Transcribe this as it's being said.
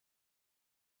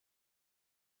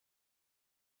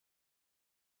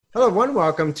Hello, everyone.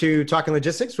 Welcome to Talking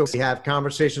Logistics, where we have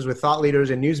conversations with thought leaders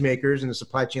and newsmakers in the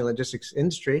supply chain logistics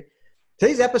industry.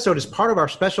 Today's episode is part of our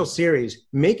special series,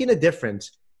 Making a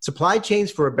Difference, Supply Chains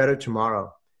for a Better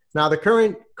Tomorrow. Now, the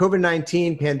current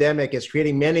COVID-19 pandemic is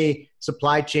creating many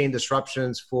supply chain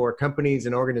disruptions for companies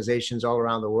and organizations all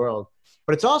around the world,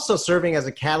 but it's also serving as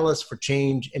a catalyst for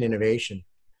change and innovation.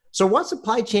 So what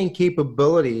supply chain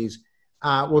capabilities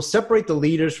will separate the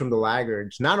leaders from the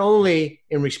laggards, not only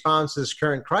in response to this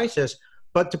current crisis,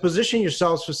 but to position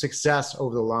yourselves for success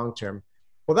over the long term?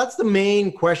 Well, that's the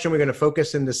main question we're going to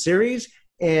focus in this series.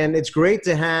 And it's great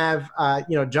to have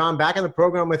John back on the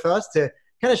program with us to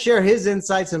kind of share his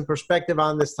insights and perspective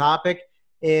on this topic.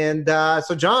 And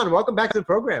so, John, welcome back to the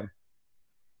program.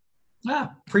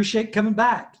 Appreciate coming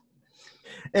back.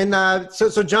 And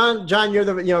so John, you're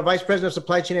the Vice President of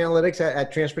Supply Chain Analytics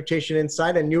at Transportation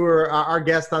Insight, and you were our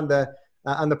guest on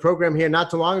the program here not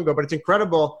too long ago. But it's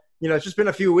incredible, it's just been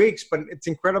a few weeks, but it's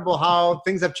incredible how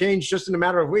things have changed just in a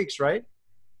matter of weeks, right?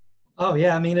 Oh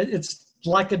yeah, I mean it's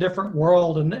like a different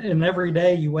world, and every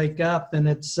day you wake up and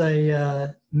it's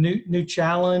a new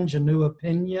challenge, a new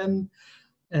opinion,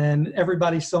 and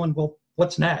everybody's saying, well,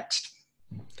 what's next?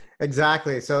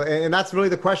 Exactly. So, and that's really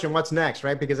the question, what's next,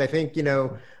 right? Because I think, and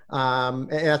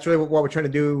that's really what we're trying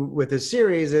to do with this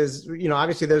series is,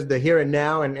 obviously there's the here and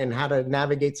now and how to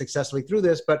navigate successfully through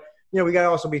this, but, we got to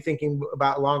also be thinking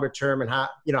about longer term and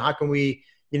how can we,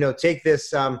 take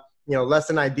this, less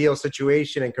than ideal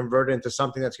situation and convert it into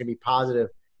something that's going to be positive,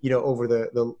 over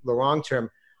the long term.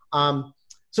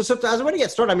 So as I want to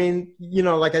get started, I mean,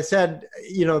 like I said,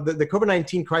 the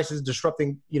COVID-19 crisis is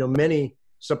disrupting, many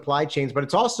supply chains, but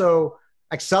it's also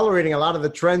accelerating a lot of the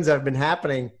trends that have been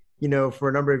happening, for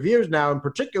a number of years now, in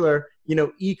particular,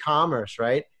 e-commerce,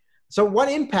 right? So what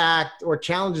impact or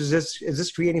challenges is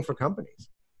this creating for companies?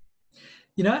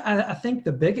 I think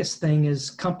the biggest thing is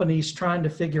companies trying to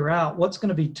figure out what's going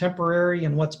to be temporary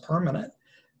and what's permanent.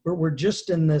 We're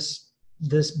just in this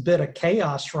bit of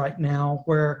chaos right now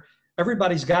where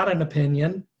everybody's got an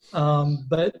opinion,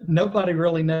 but nobody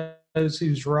really knows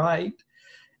who's right.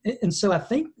 And so I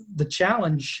think the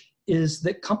challenge is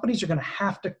that companies are going to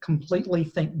have to completely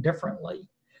think differently.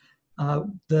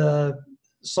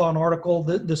 Saw an article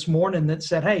this morning that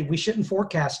said, hey, we shouldn't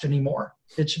forecast anymore.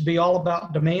 It should be all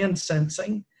about demand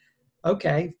sensing.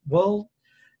 Okay, well,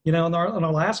 in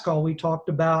our last call, we talked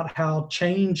about how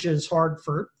change is hard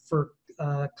for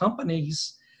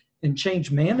companies and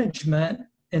change management.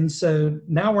 And so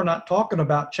now we're not talking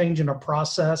about changing a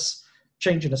process,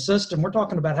 changing a system. We're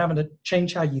talking about having to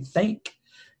change how you think.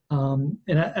 And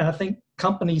I think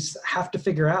companies have to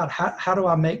figure out how do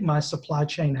I make my supply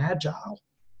chain agile?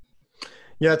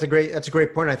 Yeah, that's a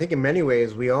great point. I think in many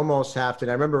ways we almost have to,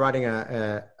 and I remember writing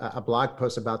a blog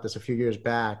post about this a few years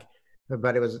back,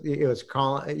 but it was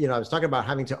calling, I was talking about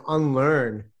having to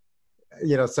unlearn,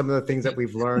 some of the things that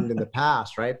we've learned in the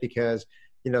past, right? Because,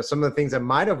 some of the things that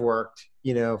might have worked,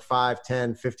 5,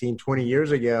 10, 15, 20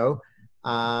 years ago,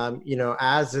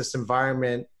 as this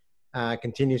environment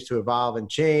continues to evolve and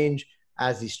change,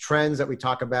 as these trends that we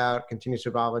talk about continues to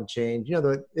evolve and change,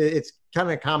 it's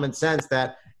kind of common sense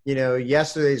that,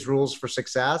 yesterday's rules for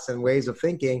success and ways of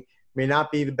thinking may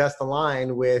not be the best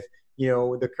aligned with,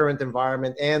 the current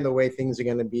environment and the way things are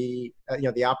going to be,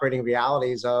 the operating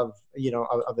realities of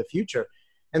the future.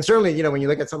 And certainly, when you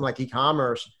look at something like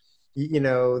e-commerce,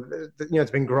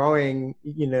 it's been growing,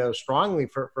 strongly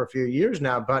for a few years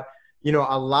now, but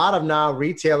a lot of now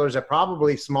retailers that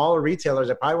probably smaller retailers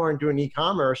that probably weren't doing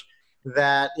e-commerce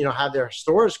that, have their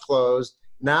stores closed.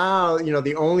 Now,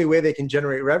 the only way they can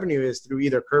generate revenue is through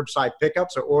either curbside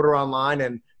pickups or order online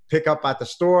and pick up at the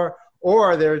store,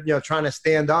 or they're, trying to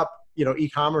stand up,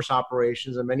 e-commerce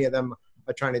operations. And many of them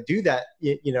are trying to do that,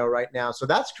 right now. So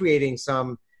that's creating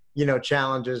some,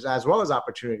 challenges as well as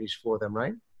opportunities for them,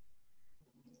 right?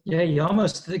 Yeah, you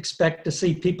almost expect to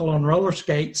see people on roller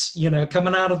skates,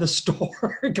 coming out of the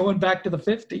store, going back to the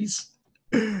 50s.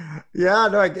 Yeah,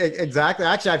 no, exactly.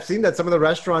 Actually, I've seen that some of the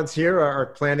restaurants here are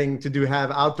planning to have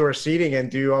outdoor seating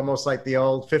and do almost like the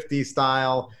old 50s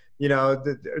style,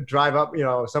 drive up,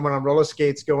 someone on roller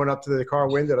skates going up to the car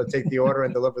window to take the order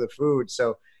and deliver the food.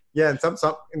 So yeah,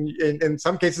 in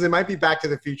some cases, it might be Back to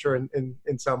the Future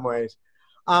in some ways.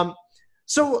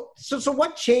 So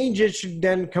what changes should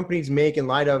then companies make in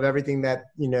light of everything that,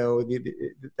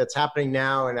 that's happening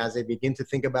now and as they begin to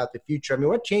think about the future? I mean,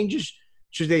 what changes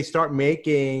should they start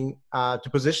making to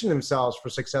position themselves for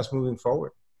success moving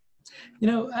forward?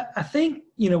 I think,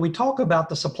 we talk about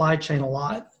the supply chain a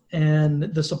lot, and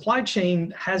the supply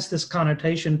chain has this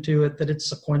connotation to it that it's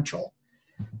sequential.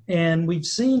 And we've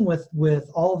seen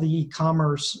with all the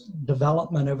e-commerce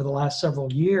development over the last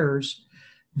several years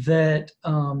that,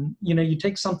 you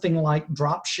take something like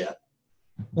dropship.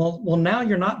 Well, now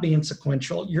you're not being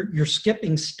sequential. You're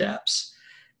skipping steps.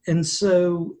 And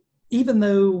so even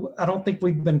though I don't think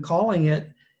we've been calling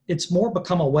it, it's more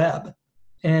become a web.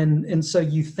 And so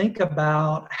you think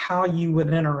about how you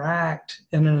would interact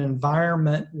in an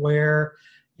environment where,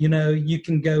 you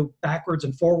can go backwards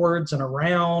and forwards and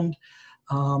around.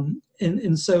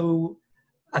 And so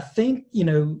I think,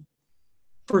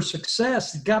 for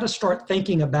success, you got to start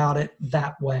thinking about it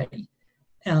that way.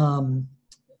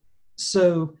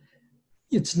 So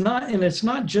it's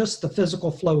not just the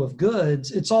physical flow of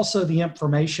goods, it's also the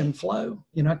information flow.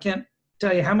 I can't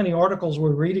tell you how many articles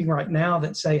we're reading right now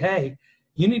that say, hey,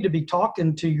 you need to be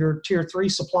talking to your tier 3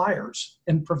 suppliers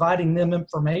and providing them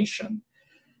information.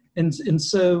 And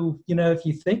so, if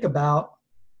you think about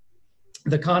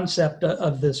the concept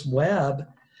of this web,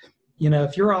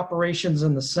 if your operation's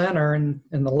in the center and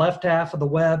the left half of the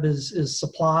web is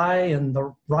supply and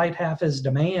the right half is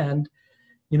demand,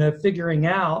 figuring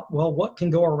out, well, what can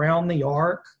go around the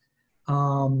arc?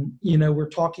 We're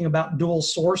talking about dual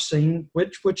sourcing.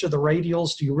 Which of the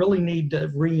radials do you really need to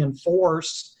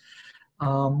reinforce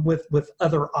with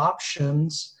other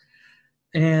options?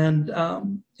 And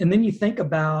then you think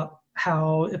about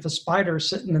how if a spider is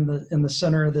sitting in the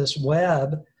center of this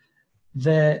web,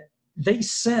 that they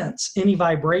sense any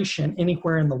vibration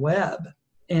anywhere in the web.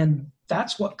 And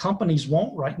that's what companies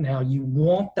want right now. You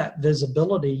want that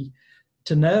visibility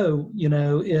to know,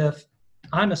 if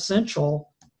I'm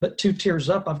essential, but 2 tiers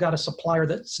up, I've got a supplier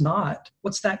that's not,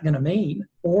 what's that going to mean?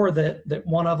 Or that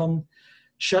one of them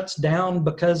shuts down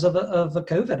because of a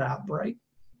COVID outbreak.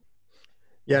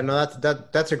 Yeah, no,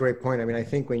 that's a great point. I mean, I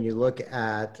think when you look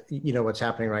at, what's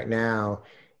happening right now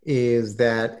is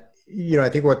that, I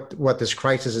think what this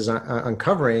crisis is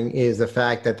uncovering is the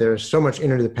fact that there's so much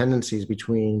interdependencies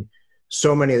between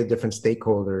so many of the different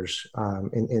stakeholders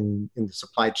in the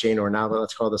supply chain, or now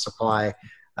let's call it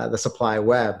the supply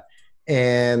web.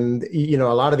 And, a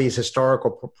lot of these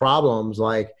historical problems,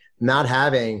 like not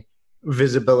having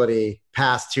visibility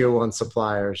past tier 1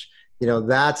 suppliers,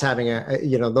 that's having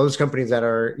those companies that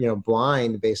are,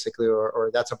 blind basically,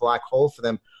 or that's a black hole for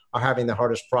them, are having the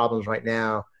hardest problems right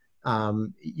now,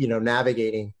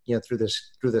 navigating, through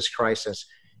this crisis.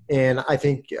 And I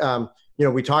think,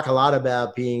 we talk a lot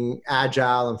about being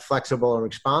agile and flexible and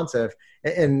responsive.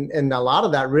 And a lot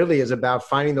of that really is about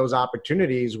finding those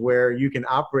opportunities where you can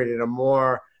operate in a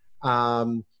more,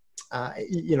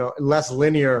 less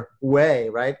linear way,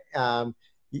 right? A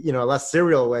less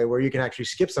serial way where you can actually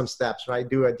skip some steps, right?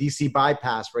 Do a DC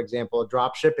bypass, for example,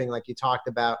 drop shipping, like you talked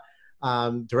about,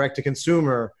 direct to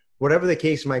consumer, whatever the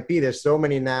case might be. There's so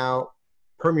many now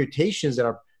permutations that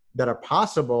are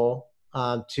possible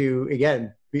to,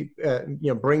 again,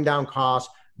 bring down costs,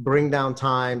 bring down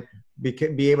time,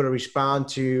 be able to respond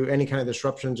to any kind of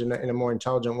disruptions in a more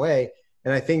intelligent way.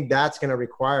 And I think that's going to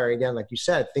require, again, like you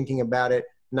said, thinking about it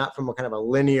not from a kind of a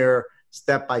linear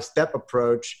step-by-step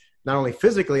approach, not only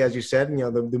physically, as you said,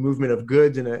 the movement of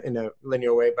goods in a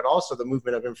linear way, but also the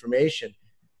movement of information.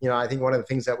 I think one of the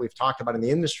things that we've talked about in the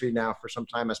industry now for some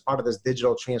time as part of this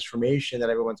digital transformation that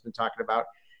everyone's been talking about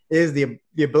is the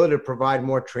ability to provide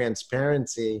more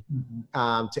transparency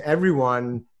to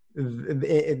everyone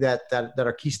that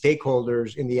are key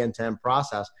stakeholders in the end-to-end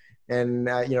process. And,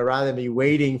 rather than be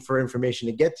waiting for information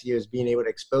to get to you, is being able to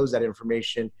expose that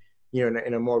information,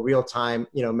 in a more real-time,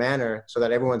 manner, so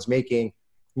that everyone's making,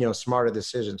 smarter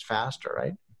decisions faster,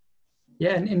 right?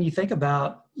 Yeah, and you think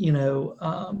about,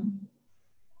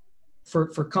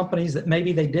 for companies that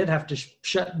maybe they did have to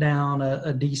shut down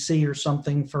a DC or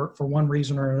something for one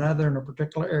reason or another in a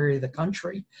particular area of the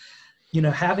country,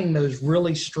 having those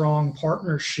really strong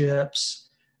partnerships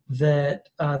that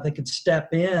they could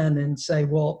step in and say,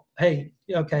 well, hey,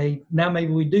 okay, now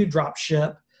maybe we do drop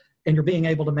ship, and you're being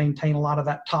able to maintain a lot of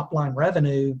that top line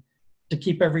revenue to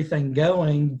keep everything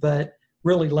going, but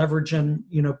really leveraging,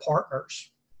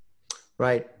 partners.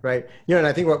 Right. And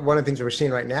I think one of the things that we're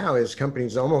seeing right now is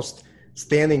companies almost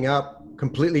standing up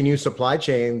completely new supply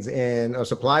chains and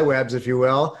supply webs, if you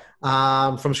will,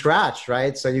 from scratch,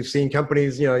 right? So you've seen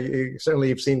companies,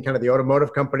 you've seen kind of the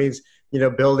automotive companies,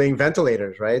 building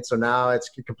ventilators, right? So now it's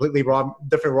completely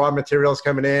different raw materials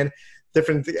coming in,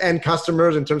 different end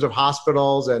customers in terms of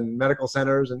hospitals and medical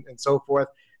centers and so forth.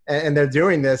 And they're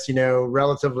doing this,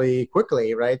 relatively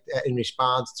quickly, right, in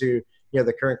response to,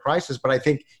 the current crisis. But I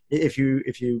think if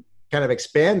you kind of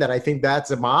expand that, I think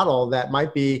that's a model that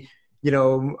might be,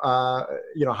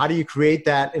 how do you create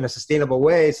that in a sustainable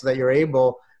way so that you're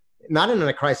able, not in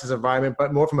a crisis environment,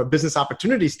 but more from a business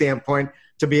opportunity standpoint,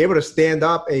 to be able to stand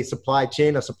up a supply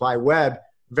chain, a supply web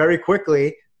very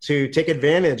quickly to take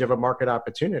advantage of a market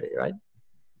opportunity, right?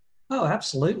 Oh,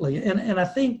 absolutely. And I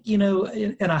think, you know,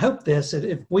 and I hope this,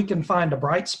 if we can find a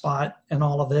bright spot in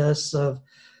all of this of,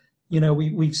 you know,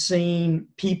 we've seen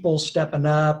people stepping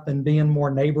up and being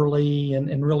more neighborly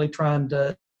and really trying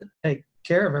to take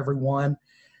care of everyone.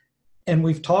 And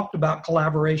we've talked about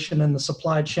collaboration in the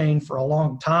supply chain for a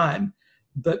long time,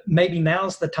 but maybe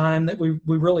now's the time that we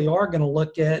really are going to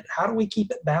look at how do we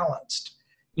keep it balanced?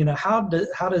 You know, how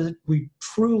do we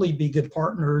truly be good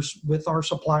partners with our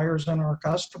suppliers and our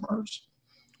customers?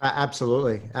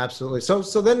 Absolutely. Absolutely. So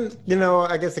then, you know,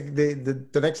 I guess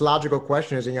the next logical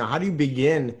question is, you know, how do you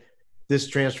begin this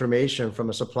transformation from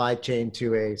a supply chain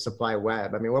to a supply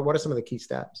web? I mean, what are some of the key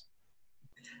steps?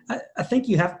 I think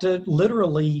you have to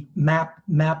literally map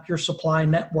your supply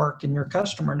network and your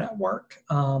customer network.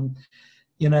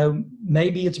 You know,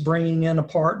 maybe it's bringing in a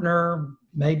partner,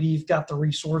 maybe you've got the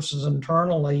resources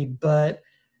internally, but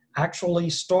actually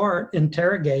start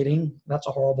interrogating, that's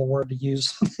a horrible word to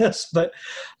use this, but,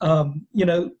 you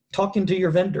know, talking to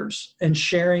your vendors and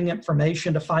sharing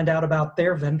information to find out about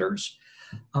their vendors.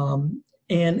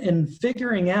 And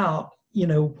figuring out, you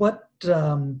know,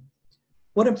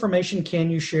 what information can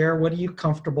you share? What are you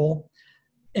comfortable?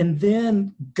 And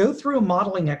then go through a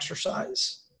modeling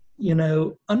exercise, you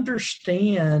know,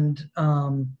 understand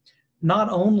not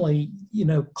only, you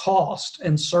know, cost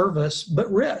and service,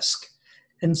 but risk.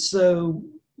 And so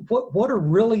what are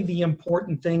really the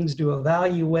important things to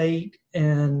evaluate,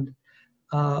 and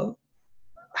how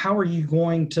are you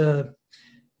going to,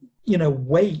 you know,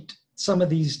 weight some of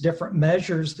these different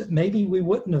measures that maybe we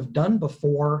wouldn't have done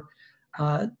before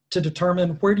to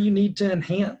determine where do you need to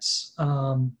enhance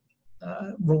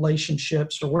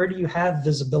relationships, or where do you have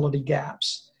visibility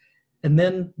gaps, and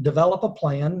then develop a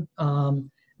plan,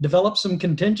 develop some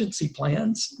contingency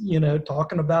plans, you know,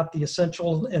 talking about the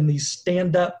essential and these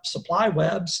stand-up supply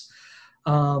webs.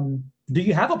 Do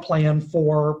you have a plan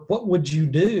for what would you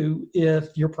do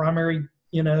if your primary,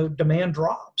 you know, demand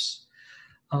drops?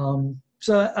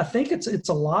 So I think it's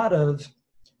a lot of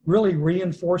really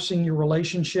reinforcing your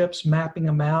relationships, mapping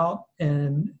them out,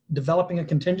 and developing a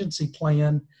contingency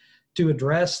plan to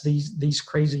address these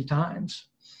crazy times.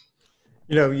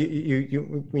 You know,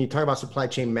 you when you talk about supply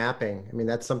chain mapping, I mean,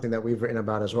 that's something that we've written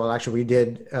about as well. Actually, we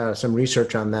did some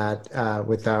research on that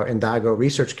with our Indago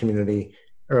research community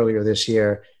earlier this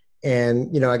year.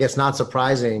 And, you know, I guess not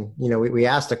surprising, you know, we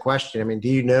asked a question. I mean, do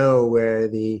you know where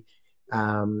the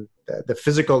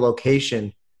physical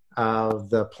location of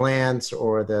the plants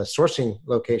or the sourcing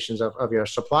locations of your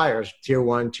suppliers, tier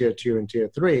 1, tier 2, and tier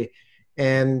 3?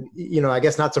 And, you know, I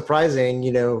guess not surprising,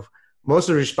 you know, most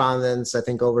of the respondents, I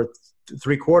think over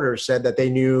 3/4 said that they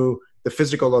knew the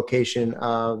physical location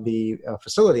of the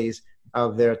facilities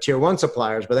of their tier 1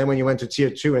 suppliers. But then when you went to tier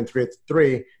 2 and tier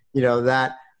 3, you know,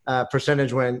 that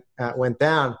percentage went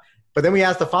down. But then we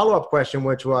asked the follow-up question,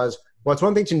 which was, well, it's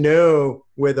one thing to know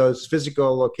where those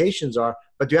physical locations are,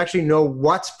 but do you actually know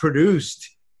what's produced,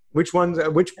 which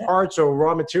parts or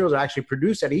raw materials are actually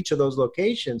produced at each of those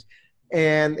locations?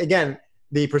 And again,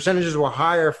 the percentages were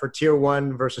higher for tier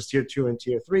 1 versus tier 2 and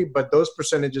tier 3, but those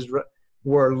percentages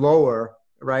were lower,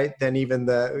 right, than even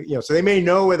so they may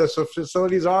know where the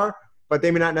facilities are, but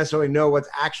they may not necessarily know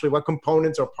what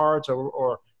components or parts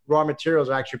or raw materials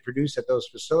are actually produced at those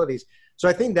facilities. So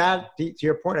I think that, to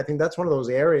your point, I think that's one of those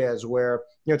areas where,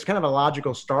 you know, it's kind of a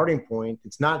logical starting point.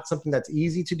 It's not something that's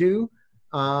easy to do,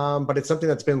 but it's something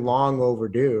that's been long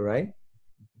overdue, right?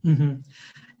 Mm-hmm.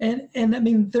 And I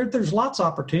mean, there's lots of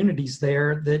opportunities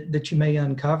there that you may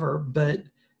uncover, but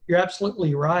you're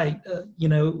absolutely right. You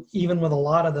know, even with a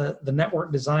lot of the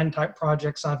network design type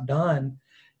projects I've done,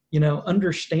 you know,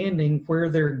 understanding where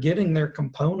they're getting their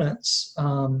components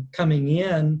coming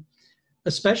in,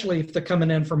 especially if they're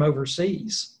coming in from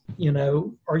overseas. You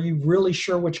know, are you really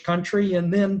sure which country?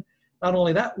 And then not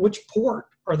only that, which port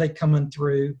are they coming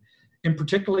through? And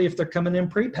particularly if they're coming in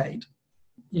prepaid.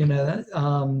 You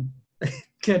know,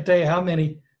 can't tell you how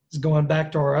many is going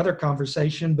back to our other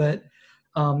conversation, but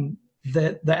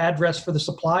the address for the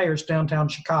supplier is downtown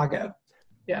Chicago.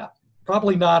 Yeah,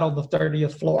 probably not on the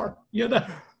 30th floor, you know.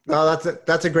 No,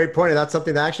 that's a great point. And that's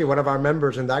something that actually one of our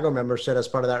members, Indago members, said as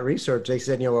part of that research. They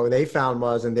said, you know, what they found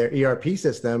was in their ERP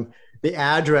system, the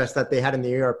address that they had in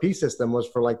the ERP system was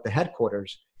for like the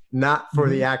headquarters, not for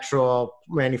the actual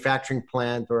manufacturing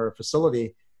plant or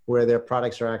facility where their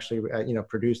products are actually,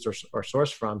 produced or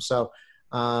sourced from. So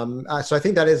I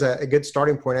think that is a good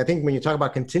starting point. I think when you talk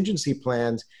about contingency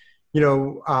plans, you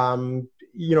know,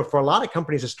 for a lot of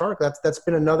companies historically, that's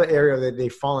been another area that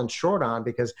they've fallen short on,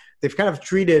 because they've kind of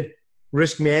treated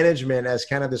risk management as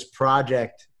kind of this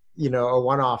project, a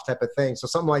one-off type of thing. So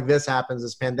something like this happens,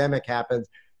 this pandemic happens,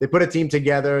 they put a team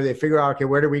together, they figure out, okay,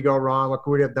 where did we go wrong? What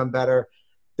could we have done better?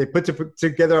 They put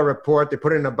together a report, they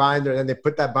put it in a binder, and then they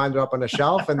put that binder up on a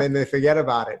shelf, and then they forget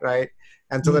about it, right?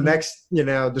 Until the next,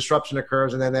 disruption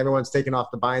occurs, and then everyone's taking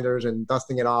off the binders and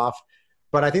dusting it off.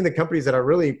 But I think the companies that are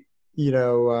really,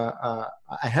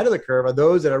 ahead of the curve are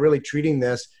those that are really treating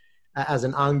this as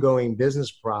an ongoing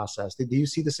business process. Do you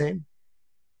see the same?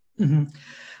 Mm-hmm.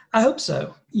 I hope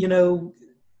so,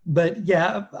 but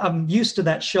yeah, I'm used to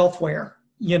that shelfware,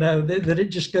 that it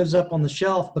just goes up on the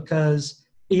shelf because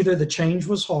either the change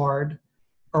was hard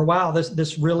or, wow,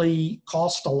 this really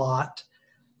cost a lot.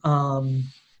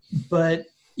 But,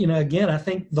 again, I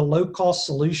think the low cost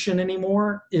solution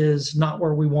anymore is not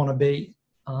where we want to be,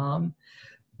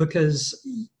 because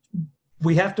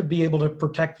we have to be able to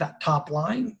protect that top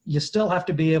line. You still have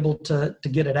to be able to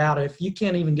get it out. If you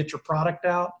can't even get your product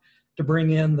out to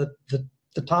bring in the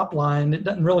top line, it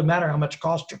doesn't really matter how much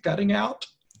cost you're cutting out.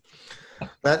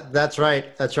 That's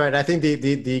right. That's right. I think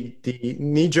the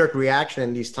knee-jerk reaction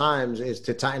in these times is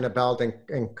to tighten the belt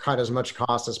and cut as much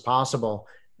cost as possible.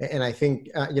 And I think,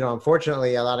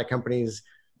 unfortunately, a lot of companies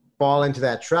fall into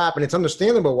that trap, and it's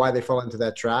understandable why they fall into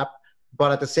that trap.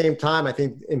 But at the same time, I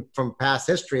think from past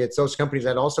history, it's those companies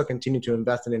that also continue to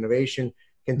invest in innovation,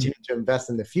 continue to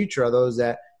invest in the future, are those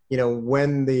that,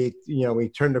 when we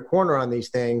turn the corner on these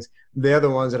things, they're the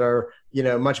ones that are,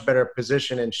 much better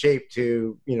positioned and shaped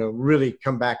to, really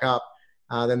come back up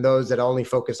than those that only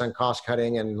focus on cost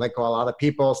cutting and let go a lot of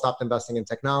people, stopped investing in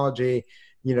technology,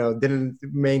 didn't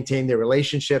maintain their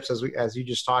relationships as you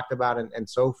just talked about, and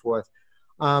so forth.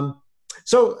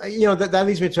 So, that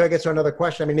leads me to, I guess, to another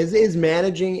question. I mean, is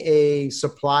managing a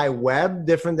supply web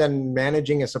different than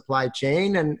managing a supply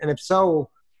chain? And if so,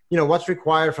 what's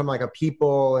required from like a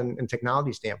people and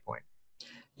technology standpoint?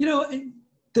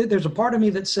 There's a part of me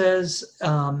that says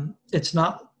it's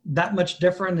not that much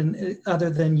different, and other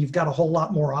than you've got a whole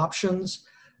lot more options.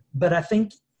 But I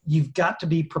think you've got to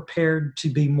be prepared to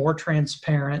be more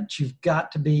transparent. You've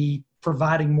got to be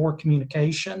providing more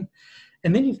communication.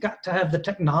 And then you've got to have the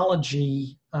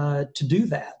technology to do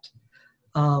that.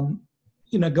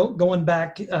 Going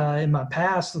back in my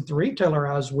past, with the retailer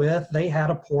I was with, they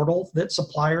had a portal that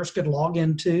suppliers could log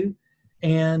into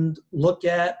and look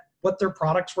at what their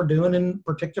products were doing in a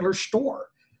particular store.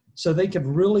 So they could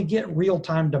really get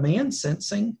real-time demand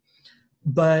sensing,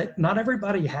 but not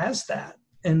everybody has that.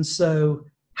 And so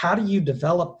how do you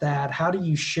develop that? How do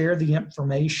you share the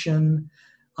information?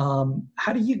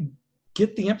 How do you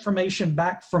get the information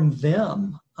back from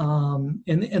them?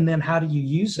 And then how do you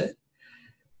use it?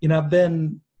 I've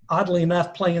been, oddly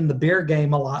enough, playing the beer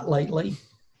game a lot lately.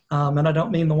 And I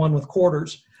don't mean the one with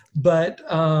quarters, but,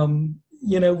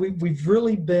 we've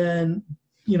really been,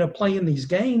 playing these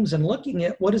games and looking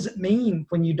at what does it mean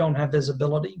when you don't have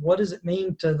visibility? What does it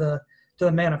mean to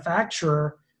the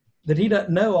manufacturer that he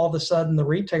doesn't know all of a sudden the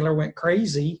retailer went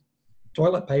crazy,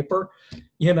 toilet paper,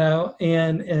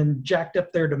 and jacked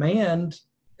up their demand,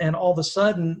 and all of a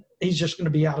sudden he's just going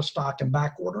to be out of stock and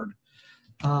back ordered.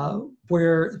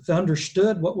 Where if they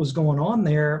understood what was going on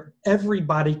there,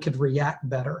 everybody could react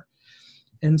better.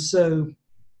 And so,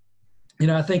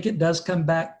 I think it does come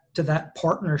back to that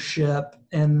partnership,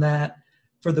 and that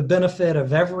for the benefit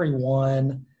of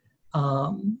everyone,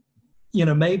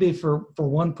 maybe for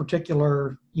one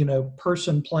particular,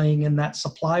 person playing in that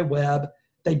supply web,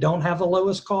 they don't have the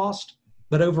lowest cost,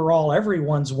 but overall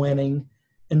everyone's winning.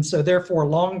 And so therefore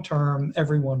long-term,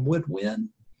 everyone would win.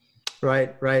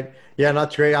 Right. Yeah,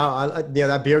 that's great.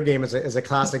 That beer game is a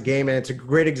classic game, and it's a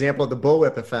great example of the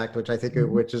bullwhip effect, which I think,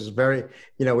 which is very,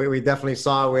 we definitely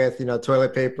saw with,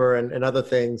 toilet paper and other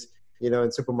things, in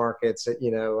supermarkets,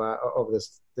 over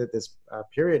this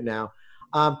period now.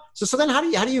 So then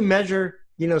how do you measure,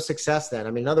 success then?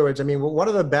 I mean, in other words, what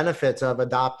are the benefits of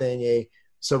adopting a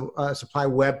supply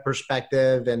web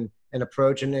perspective and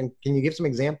approach, and can you give some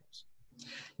examples?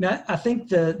 Now, I think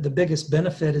the biggest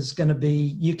benefit is going to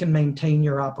be you can maintain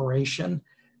your operation,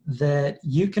 that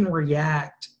you can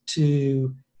react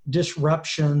to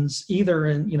disruptions either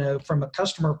in, from a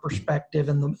customer perspective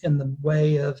in the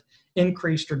way of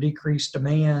increased or decreased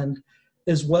demand,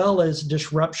 as well as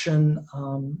disruption,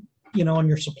 on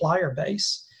your supplier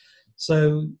base.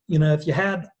 So, if you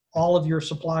had all of your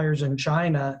suppliers in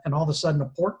China and all of a sudden a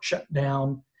port shut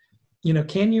down,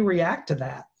 can you react to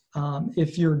that?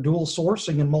 If you're dual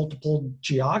sourcing in multiple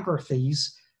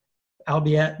geographies,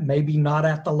 albeit maybe not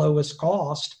at the lowest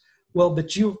cost, Well,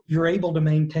 but you're able to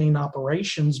maintain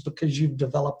operations because you've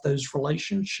developed those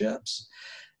relationships.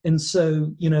 And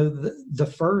so,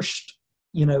 the first,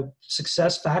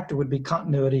 success factor would be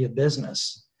continuity of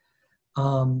business.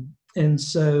 And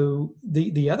so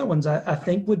the other ones I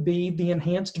think would be the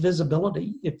enhanced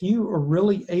visibility. If you are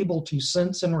really able to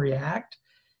sense and react,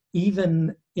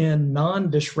 even in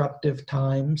non-disruptive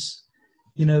times,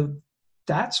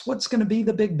 that's what's going to be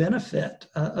the big benefit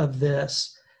of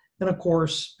this. And of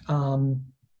course,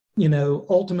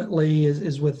 ultimately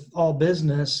is with all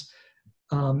business,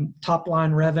 top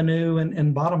line revenue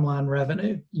and bottom line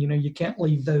revenue. You can't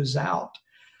leave those out.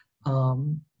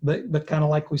 But kind of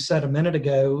like we said a minute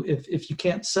ago, if you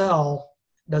can't sell,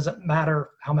 it doesn't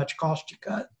matter how much cost you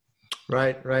cut.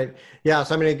 Right. Yeah.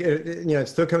 So, I mean, it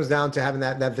still comes down to having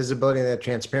that visibility and that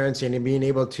transparency and being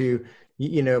able to,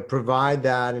 provide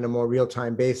that in a more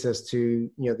real-time basis to,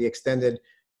 the extended,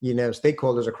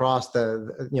 stakeholders across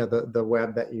the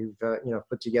web that you've,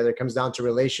 put together. It comes down to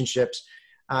relationships.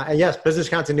 And yes, business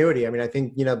continuity. I mean, I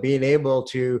think, being able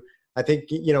to,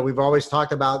 we've always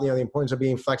talked about, the importance of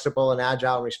being flexible and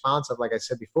agile and responsive, like I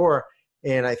said before.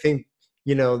 And I think,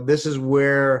 this is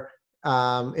where,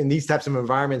 in these types of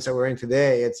environments that we're in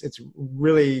today, it's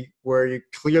really where you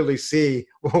clearly see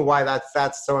why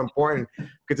that's so important,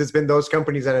 because it's been those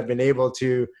companies that have been able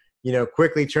to,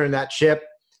 quickly turn that ship,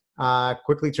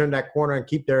 quickly turn that corner and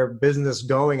keep their business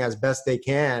going as best they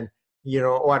can,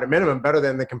 or at a minimum better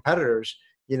than the competitors,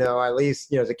 at least,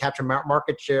 to capture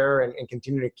market share and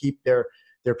continue to keep their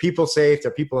people safe,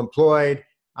 their people employed,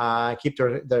 keep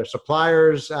their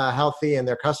suppliers healthy and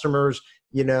their customers,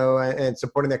 and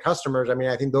supporting their customers. I mean,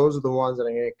 I think those are the ones that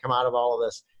are going to come out of all of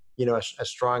this, as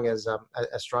strong as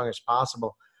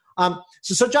possible.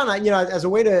 So John, as a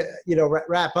way to,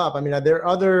 wrap up, I mean, are there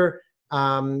other,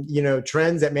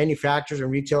 trends that manufacturers and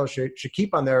retailers should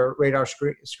keep on their radar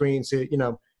screens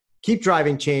to, keep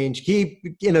driving change, keep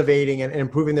innovating and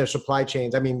improving their supply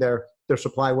chains? I mean, their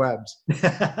supply webs.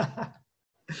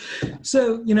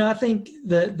 So, I think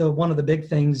the one of the big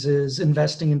things is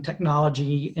investing in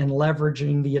technology and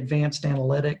leveraging the advanced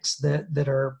analytics that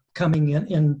are coming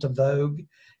into vogue,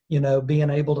 being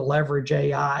able to leverage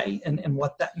AI and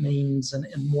what that means and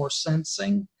more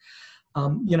sensing. I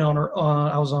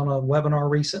was on a webinar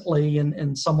recently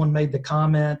and someone made the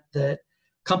comment that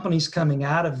companies coming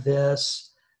out of this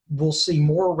will see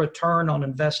more return on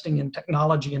investing in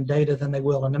technology and data than they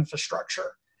will in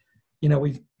infrastructure.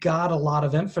 We've got a lot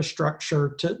of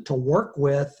infrastructure to work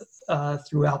with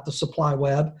throughout the supply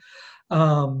web,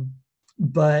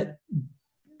 but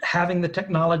having the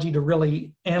technology to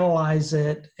really analyze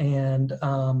it and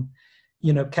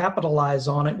capitalize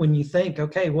on it when you think,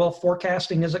 okay, well,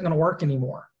 forecasting isn't going to work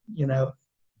anymore,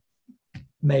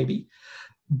 maybe,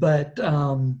 but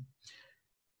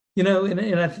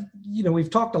we've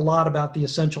talked a lot about the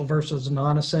essential versus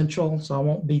non-essential, so I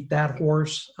won't beat that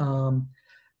horse.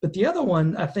 But the other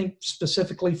one, I think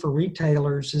specifically for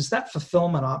retailers, is that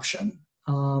fulfillment option.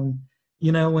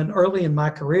 When early in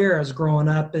my career, I was growing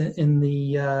up in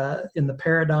the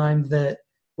paradigm that,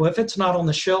 well, if it's not on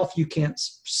the shelf, you can't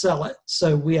sell it.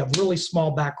 So we have really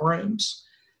small back rooms.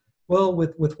 Well,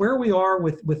 with where we are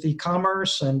with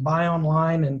e-commerce and buy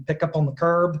online and pick up on the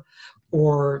curb,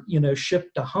 or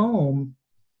ship to home,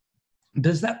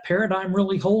 does that paradigm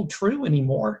really hold true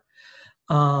anymore?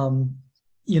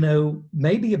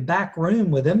 Maybe a back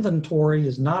room with inventory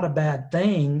is not a bad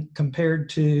thing compared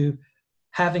to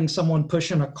having someone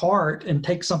push in a cart and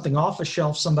take something off a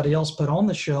shelf somebody else put on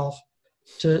the shelf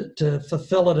to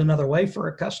fulfill it another way for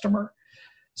a customer.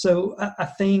 So I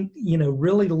think,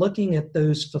 really looking at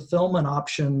those fulfillment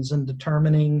options and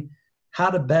determining how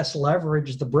to best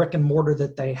leverage the brick and mortar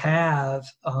that they have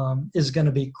is going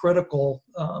to be critical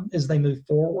as they move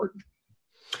forward.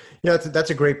 Yeah, that's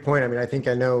a great point. I mean,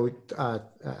 I know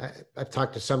I've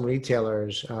talked to some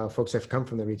retailers, folks that have come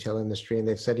from the retail industry, and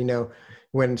they've said,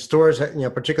 when stores,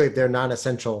 particularly if they're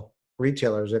non-essential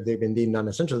retailers, if they've been deemed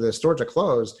non-essential, the stores are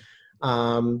closed,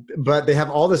 but they have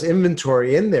all this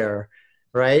inventory in there,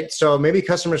 right? So maybe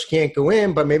customers can't go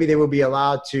in, but maybe they will be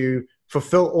allowed to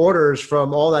fulfill orders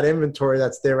from all that inventory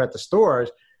that's there at the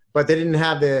stores, but they didn't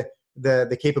have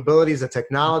the capabilities, the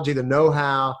technology, the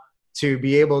know-how to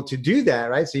be able to do that,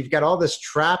 right? So you've got all this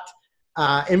trapped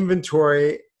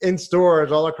inventory in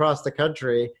stores all across the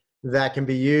country that can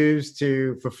be used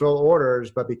to fulfill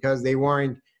orders, but because they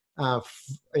weren't, up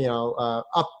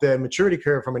the maturity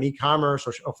curve from an e-commerce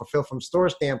or fulfill from store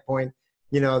standpoint,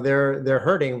 they're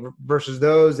hurting versus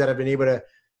those that have been able to,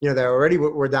 that already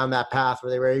were down that path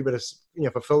where they were able to,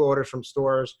 fulfill orders from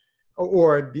stores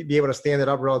or be able to stand it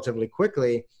up relatively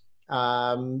quickly,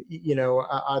 are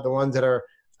the ones that are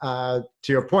to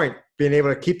your point, being able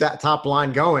to keep that top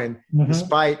line going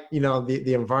despite,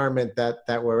 the environment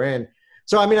that we're in.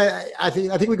 So, I mean, I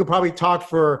think we could probably talk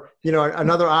for,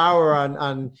 another hour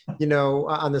on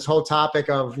this whole topic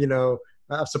of,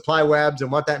 of supply webs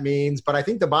and what that means. But I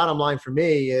think the bottom line for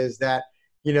me is that,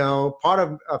 part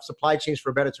of supply chains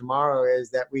for a better tomorrow is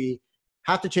that we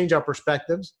have to change our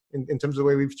perspectives in terms of the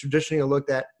way we've traditionally looked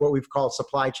at what we've called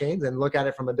supply chains and look at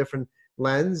it from a different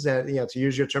lens, and to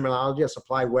use your terminology, a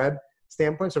supply web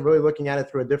standpoint. So really looking at it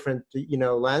through a different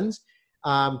lens.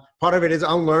 Part of it is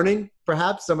unlearning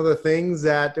perhaps some of the things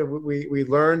that we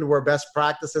learned were best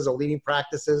practices or leading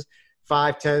practices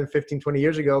 5, 10, 15, 20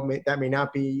 years ago that may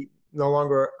not be no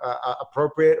longer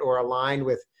appropriate or aligned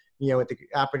with with the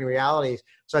happening realities.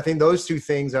 So I think those two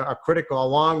things are critical,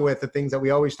 along with the things that we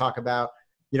always talk about,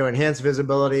 enhanced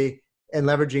visibility and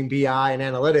leveraging BI and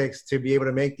analytics to be able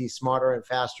to make these smarter and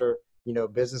faster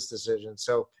business decisions.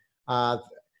 So,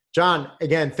 John,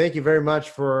 again, thank you very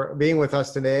much for being with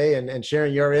us today and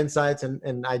sharing your insights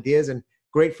and ideas, and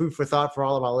great food for thought for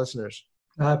all of our listeners.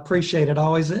 I appreciate it.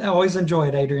 Always enjoy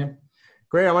it, Adrian.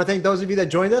 Great. I want to thank those of you that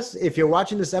joined us. If you're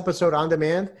watching this episode on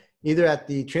demand, either at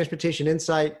the Transportation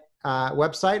Insight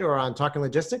website or on Talking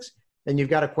Logistics, and you've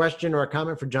got a question or a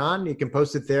comment for John, you can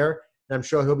post it there, and I'm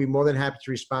sure he'll be more than happy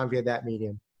to respond via that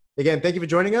medium. Again, thank you for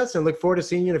joining us, and look forward to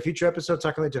seeing you in a future episode of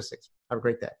Talking Logistics. Have a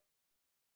great day.